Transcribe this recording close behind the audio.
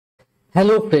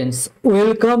Hello friends,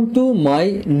 welcome to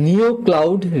my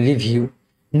NeoCloud review.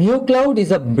 NeoCloud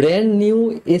is a brand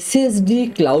new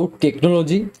SSD cloud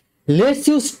technology. Lets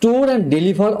you store and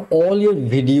deliver all your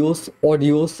videos,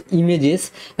 audios,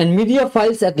 images and media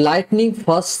files at lightning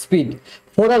fast speed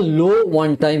for a low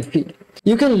one-time fee.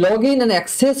 You can log in and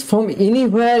access from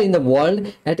anywhere in the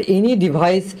world at any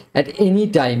device at any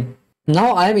time.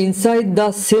 Now I am inside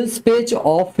the sales page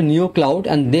of NeoCloud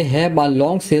and they have a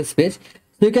long sales page.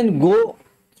 So you can go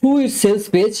through its sales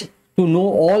page to know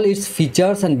all its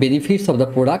features and benefits of the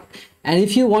product. And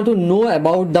if you want to know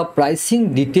about the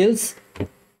pricing details,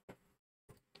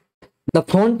 the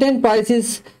front end price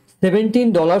is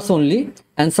 $17 only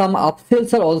and some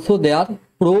upsells are also there.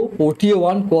 Pro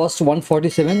OTO1 cost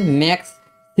 $147, Max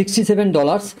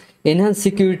 $67, Enhanced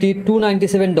Security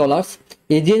 $297,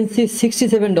 Agency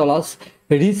 $67,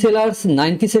 Resellers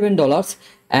 $97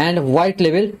 and White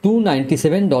Label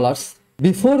 $297.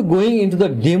 Before going into the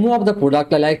demo of the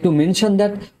product, I like to mention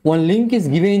that one link is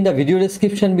given in the video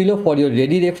description below for your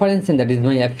ready reference, and that is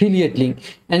my affiliate link.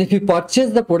 And if you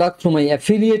purchase the product through my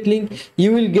affiliate link,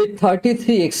 you will get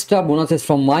 33 extra bonuses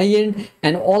from my end,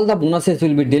 and all the bonuses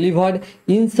will be delivered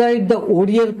inside the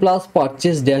Warrior Plus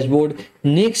purchase dashboard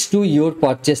next to your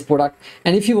purchase product.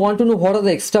 And if you want to know what are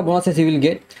the extra bonuses you will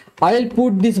get, I'll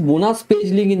put this bonus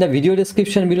page link in the video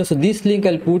description below. So this link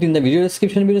I'll put in the video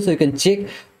description below so you can check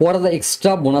what are the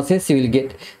extra bonuses you will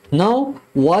get. Now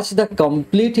watch the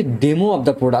complete demo of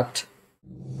the product.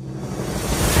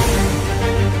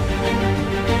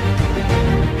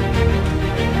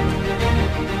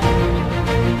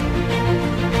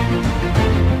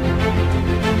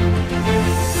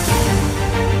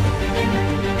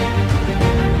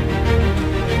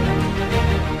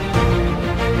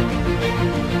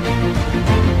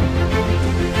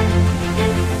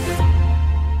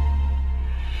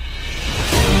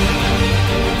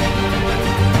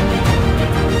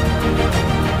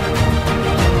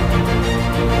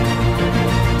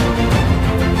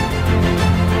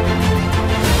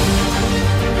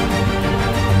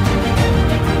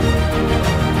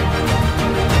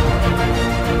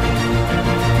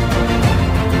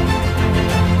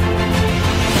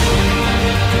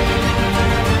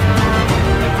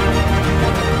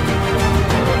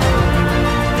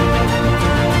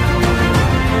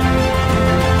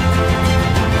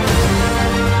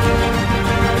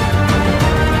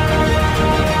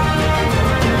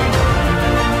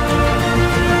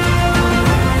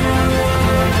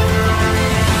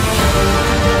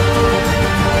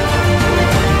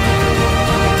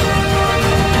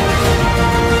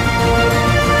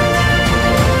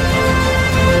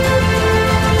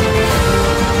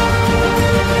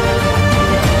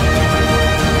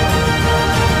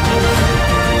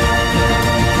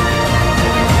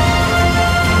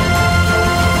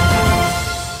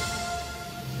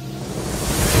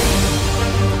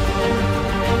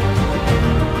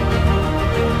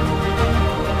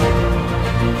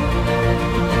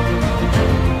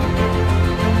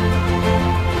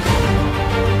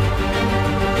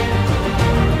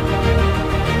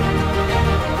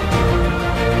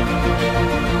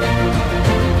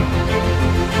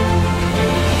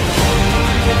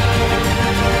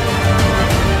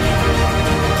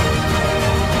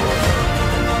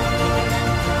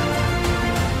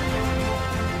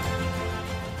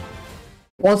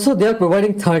 Also, they are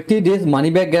providing 30 days money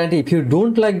back guarantee. If you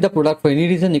don't like the product for any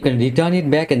reason, you can return it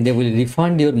back and they will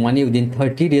refund your money within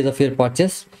 30 days of your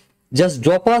purchase. Just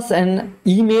drop us an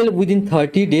email within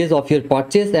 30 days of your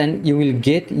purchase and you will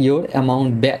get your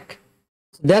amount back.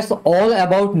 That's all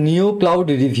about NeoCloud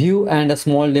review and a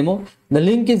small demo. The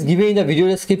link is given in the video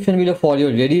description below for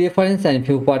your ready reference, and if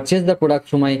you purchase the product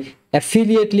through my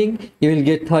affiliate link, you will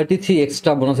get 33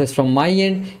 extra bonuses from my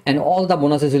end, and all the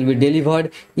bonuses will be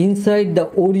delivered inside the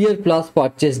Warrior Plus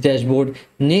purchase dashboard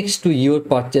next to your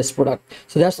purchase product.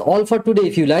 So that's all for today.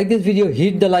 If you like this video,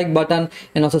 hit the like button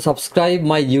and also subscribe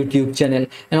my YouTube channel,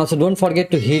 and also don't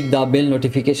forget to hit the bell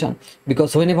notification,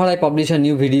 because whenever I publish a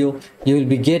new video, you will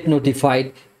be get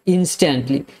notified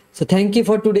instantly. So thank you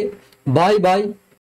for today. Bye bye.